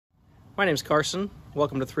My name is Carson.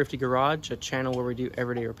 Welcome to Thrifty Garage, a channel where we do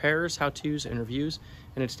everyday repairs, how-tos, and reviews.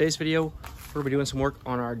 And in today's video, we're going to be doing some work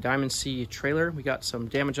on our Diamond C trailer. We got some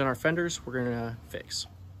damage on our fenders we're going to fix.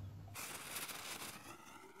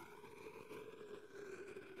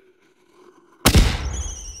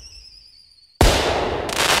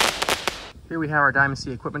 Here we have our Diamond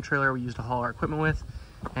C equipment trailer we use to haul our equipment with.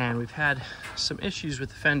 And we've had some issues with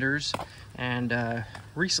the fenders. And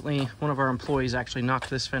recently, one of our employees actually knocked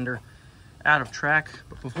this fender out of track.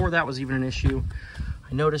 But before that was even an issue,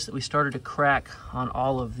 I noticed that we started to crack on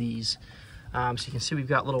all of these. So you can see we've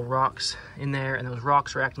got little rocks in there, and those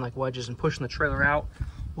rocks are acting like wedges and pushing the trailer out.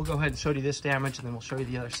 We'll go ahead and show you this damage, and then we'll show you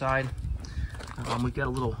the other side. We've got a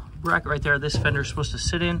little bracket right there this fender's supposed to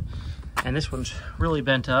sit in, and this one's really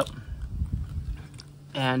bent up.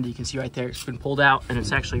 And you can see right there, it's been pulled out, and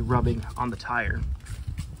it's actually rubbing on the tire.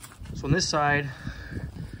 So on this side,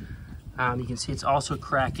 you can see it's also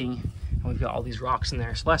cracking, and we've got all these rocks in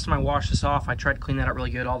there. So last time I washed this off, I tried to clean that up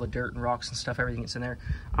really good, all the dirt and rocks and stuff, everything that's in there.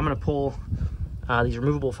 I'm gonna pull these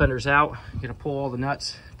removable fenders out. I'm gonna pull all the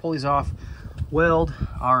nuts, pull these off, weld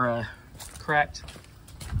our cracked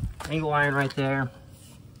angle iron right there,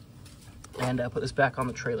 and put this back on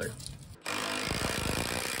the trailer.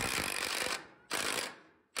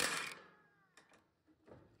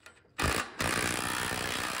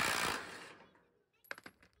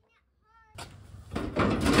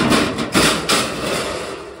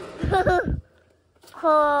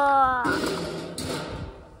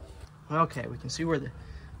 Okay, we can see where the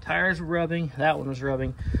tires were rubbing. That one was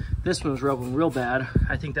rubbing. This one was rubbing real bad.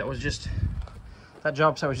 I think that was just, that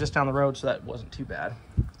job site was just down the road, so that wasn't too bad.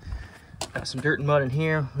 Got some dirt and mud in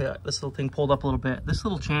here. We got this little thing pulled up a little bit. This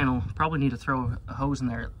little channel, probably need to throw a hose in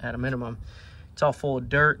there at a minimum. It's all full of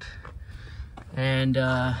dirt and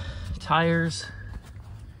tires.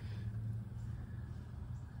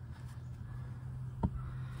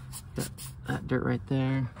 Got that dirt right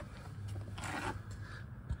there.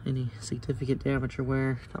 Any significant damage or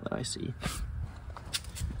wear? Not that I see.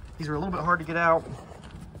 These are a little bit hard to get out.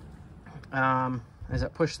 As I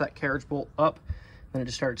pushed that carriage bolt up, then it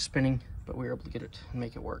just started spinning, but we were able to get it and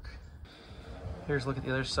make it work. Here's a look at the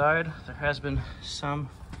other side. There has been some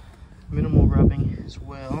minimal rubbing as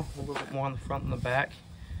well, a little bit more on the front and the back.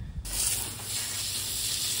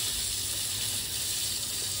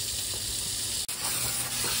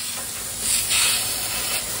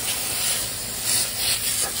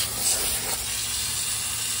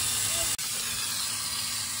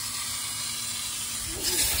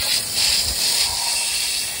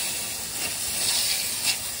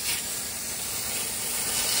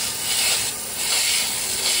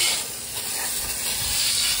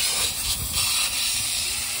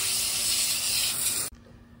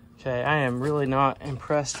 Okay, I am really not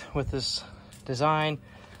impressed with this design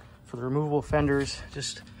for the removable fenders.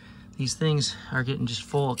 Just, these things are getting just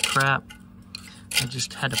full of crap. I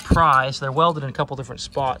just had to pry, so they're welded in a couple different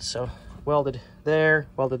spots. So welded there,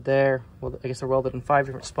 welded there. Well, I guess they're welded in 5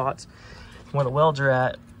 different spots. And where the welds are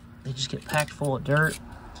at, they just get packed full of dirt.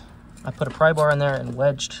 I put a pry bar in there and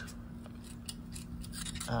wedged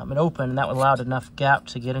it open, and that allowed enough gap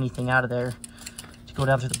to get anything out of there to go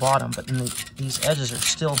down through the bottom. But then these edges are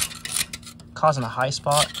still causing a high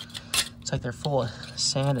spot. It's like they're full of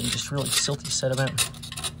sand and just really silty sediment.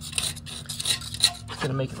 It's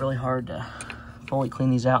gonna make it really hard to fully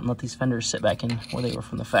clean these out and let these fenders sit back in where they were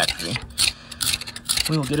from the factory.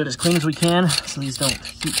 We will get it as clean as we can so these don't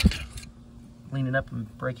keep leaning up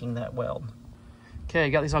and breaking that weld.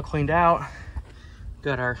 Okay, got these all cleaned out.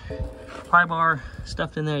 Got our pry bar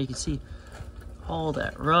stuffed in there. You can see all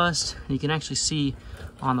that rust. You can actually see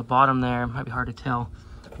on the bottom there, it might be hard to tell,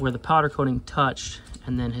 where the powder coating touched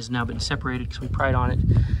and then has now been separated because we pried on it.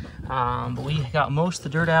 But we got most of the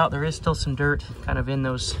dirt out. There is still some dirt kind of in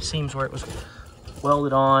those seams where it was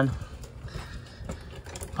welded on.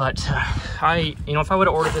 But if I would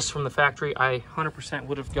have ordered this from the factory, I 100%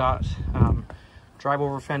 would have got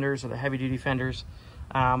drive-over fenders or the heavy-duty fenders.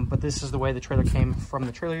 But this is the way the trailer came from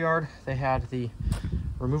the trailer yard. They had the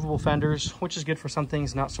removable fenders, which is good for some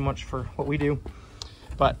things, not so much for what we do.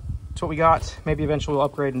 But it's what we got. Maybe eventually we'll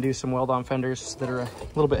upgrade and do some weld-on fenders that are a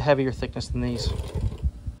little bit heavier thickness than these.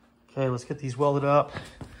 Okay, let's get these welded up.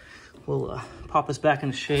 We'll pop this back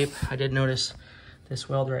into shape. I did notice this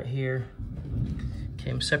weld right here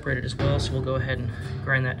came separated as well, so we'll go ahead and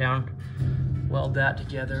grind that down, weld that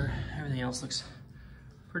together. Everything else looks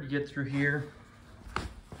pretty good through here.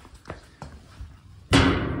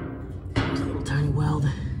 There's a little tiny weld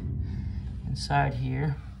inside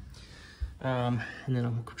here. And then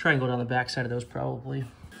I'll try and go down the back side of those probably.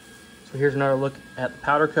 So here's another look at the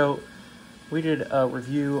powder coat. We did a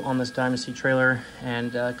review on this Diamond C trailer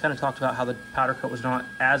and kind of talked about how the powder coat was not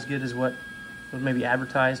as good as what was maybe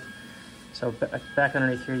advertised. So back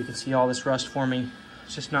underneath here, you can see all this rust forming.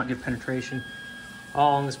 It's just not good penetration.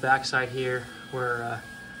 All on this back side here, where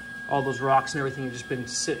all those rocks and everything have just been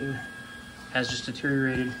sitting, has just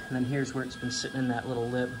deteriorated. And then here's where it's been sitting in that little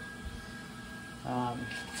lip.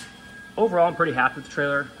 Overall, I'm pretty happy with the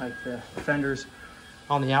trailer. Like the fenders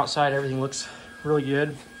on the outside, everything looks really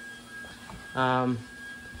good.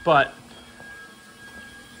 But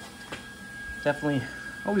definitely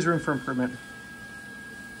always room for improvement.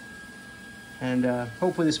 And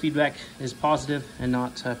hopefully this feedback is positive and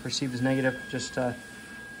not perceived as negative. Just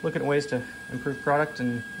looking at ways to improve product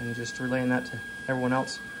and just relaying that to everyone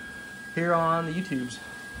else here on the YouTubes.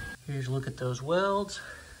 Here's a look at those welds.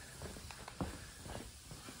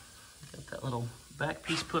 Got that little back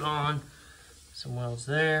piece put on, some welds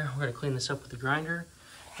there. We're gonna clean this up with the grinder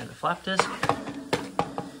and the flap disc.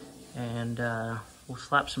 And we'll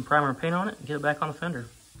slap some primer and paint on it and get it back on the fender.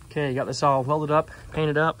 Okay, got this all welded up,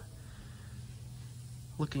 painted up.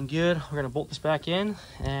 Looking good. We're gonna bolt this back in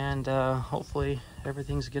and hopefully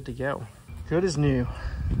everything's good to go. Good as new.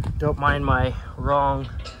 Don't mind my wrong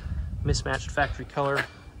mismatched factory color.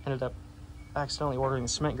 Ended up accidentally ordering the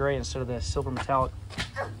cement gray instead of the silver metallic.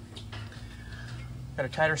 Got a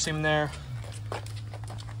tighter seam there.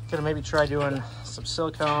 Gonna maybe try doing some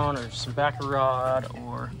silicone or some backer rod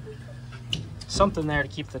or something there to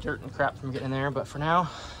keep the dirt and crap from getting in there, but for now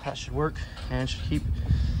that should work and should keep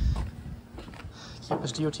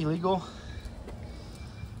us DOT legal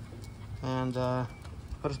and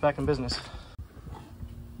put us back in business.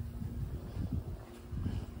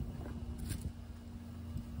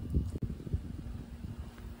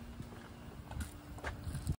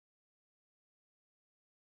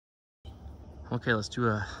 Okay, let's do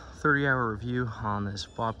a 30-hour review on this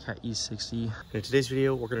Bobcat E60. In today's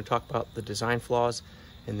video, we're going to talk about the design flaws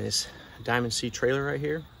in this Diamond C trailer right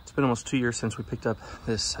here. It's been almost 2 years since we picked up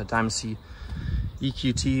this Diamond C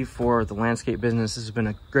EQT for the landscape business. This has been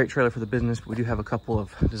a great trailer for the business, but we do have a couple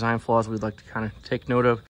of design flaws we'd like to kind of take note of.